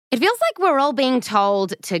It feels like we're all being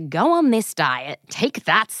told to go on this diet, take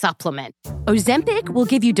that supplement. Ozempic will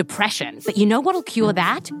give you depression, but you know what'll cure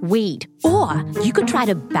that? Weed. Or you could try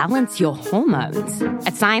to balance your hormones.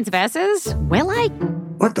 At Science Versus, we're like,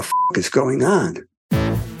 what the is going on?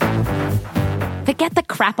 Forget the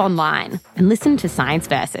crap online and listen to Science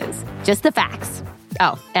Versus. Just the facts.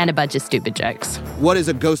 Oh, and a bunch of stupid jokes. What is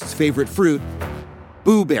a ghost's favorite fruit?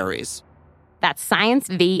 Blueberries. That's Science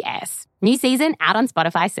VS. New season out on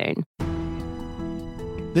Spotify soon.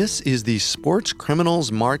 This is the Sports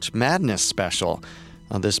Criminals March Madness special.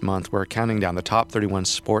 This month, we're counting down the top 31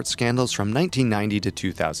 sports scandals from 1990 to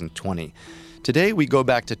 2020. Today, we go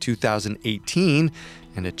back to 2018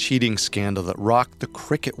 and a cheating scandal that rocked the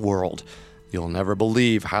cricket world. You'll never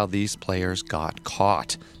believe how these players got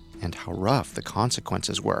caught and how rough the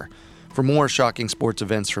consequences were. For more shocking sports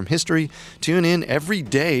events from history, tune in every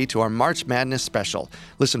day to our March Madness special.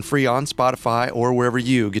 Listen free on Spotify or wherever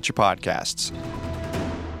you get your podcasts.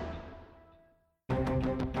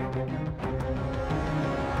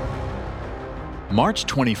 March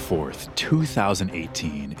 24th,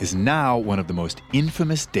 2018 is now one of the most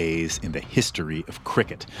infamous days in the history of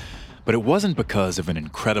cricket. But it wasn't because of an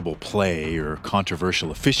incredible play or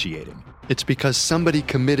controversial officiating. It's because somebody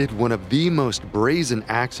committed one of the most brazen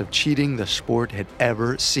acts of cheating the sport had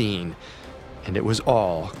ever seen. And it was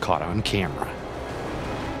all caught on camera.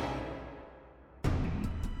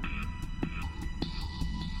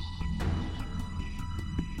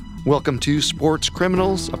 Welcome to Sports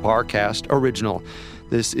Criminals, a Parcast original.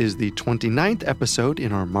 This is the 29th episode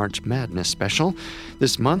in our March Madness special.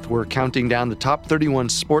 This month, we're counting down the top 31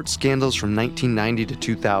 sports scandals from 1990 to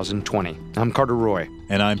 2020. I'm Carter Roy.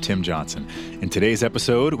 And I'm Tim Johnson. In today's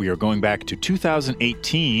episode, we are going back to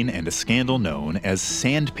 2018 and a scandal known as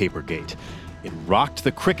Sandpaper Gate. It rocked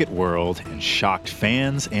the cricket world and shocked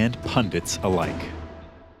fans and pundits alike.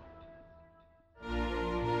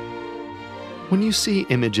 When you see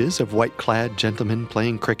images of white-clad gentlemen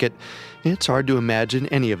playing cricket, it's hard to imagine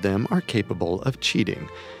any of them are capable of cheating.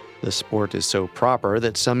 The sport is so proper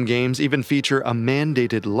that some games even feature a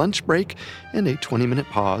mandated lunch break and a 20-minute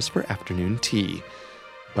pause for afternoon tea.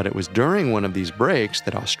 But it was during one of these breaks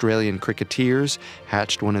that Australian cricketers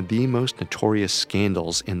hatched one of the most notorious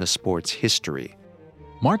scandals in the sport's history.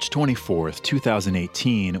 March 24th,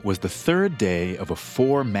 2018 was the third day of a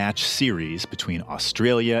 4-match series between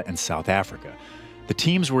Australia and South Africa. The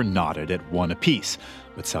teams were knotted at 1 apiece,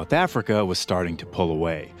 but South Africa was starting to pull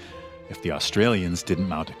away. If the Australians didn't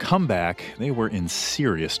mount a comeback, they were in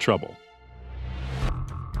serious trouble.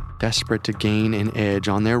 Desperate to gain an edge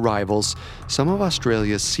on their rivals, some of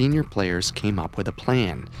Australia's senior players came up with a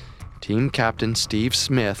plan. Team captain Steve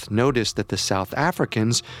Smith noticed that the South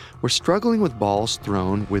Africans were struggling with balls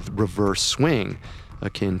thrown with reverse swing,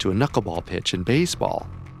 akin to a knuckleball pitch in baseball.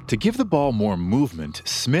 To give the ball more movement,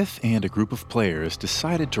 Smith and a group of players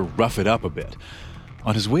decided to rough it up a bit.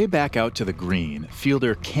 On his way back out to the green,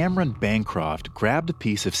 fielder Cameron Bancroft grabbed a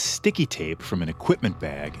piece of sticky tape from an equipment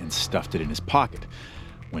bag and stuffed it in his pocket.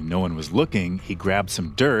 When no one was looking, he grabbed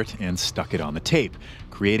some dirt and stuck it on the tape,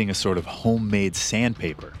 creating a sort of homemade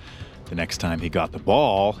sandpaper. The next time he got the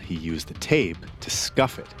ball, he used the tape to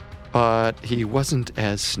scuff it. But he wasn't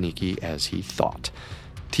as sneaky as he thought.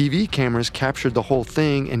 TV cameras captured the whole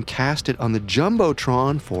thing and cast it on the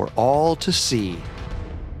Jumbotron for all to see.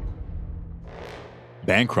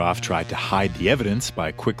 Bancroft tried to hide the evidence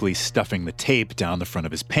by quickly stuffing the tape down the front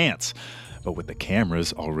of his pants. But with the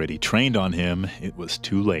cameras already trained on him, it was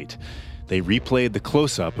too late. They replayed the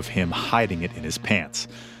close-up of him hiding it in his pants.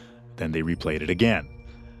 Then they replayed it again.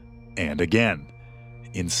 And again,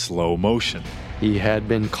 in slow motion. He had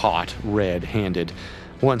been caught red-handed.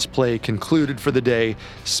 Once play concluded for the day,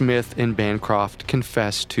 Smith and Bancroft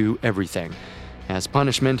confessed to everything. As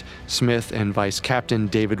punishment, Smith and vice-captain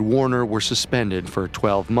David Warner were suspended for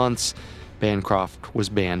 12 months. Bancroft was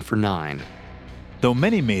banned for 9. Though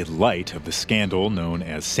many made light of the scandal known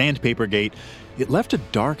as Sandpaper Gate, it left a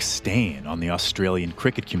dark stain on the Australian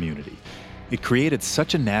cricket community. It created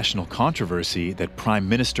such a national controversy that Prime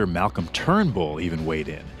Minister Malcolm Turnbull even weighed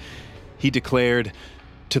in. He declared,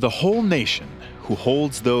 "To the whole nation who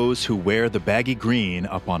holds those who wear the baggy green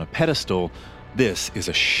up on a pedestal, this is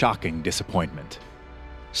a shocking disappointment."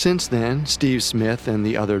 Since then, Steve Smith and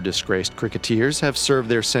the other disgraced cricketers have served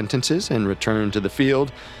their sentences and returned to the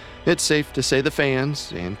field. It's safe to say the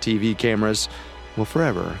fans and TV cameras will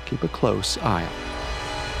forever keep a close eye on them.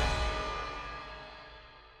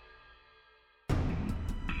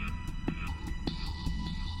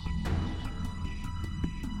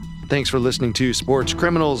 Thanks for listening to Sports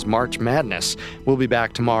Criminals March Madness. We'll be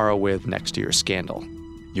back tomorrow with next year's scandal.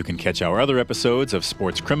 You can catch our other episodes of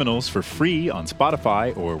Sports Criminals for free on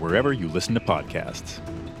Spotify or wherever you listen to podcasts.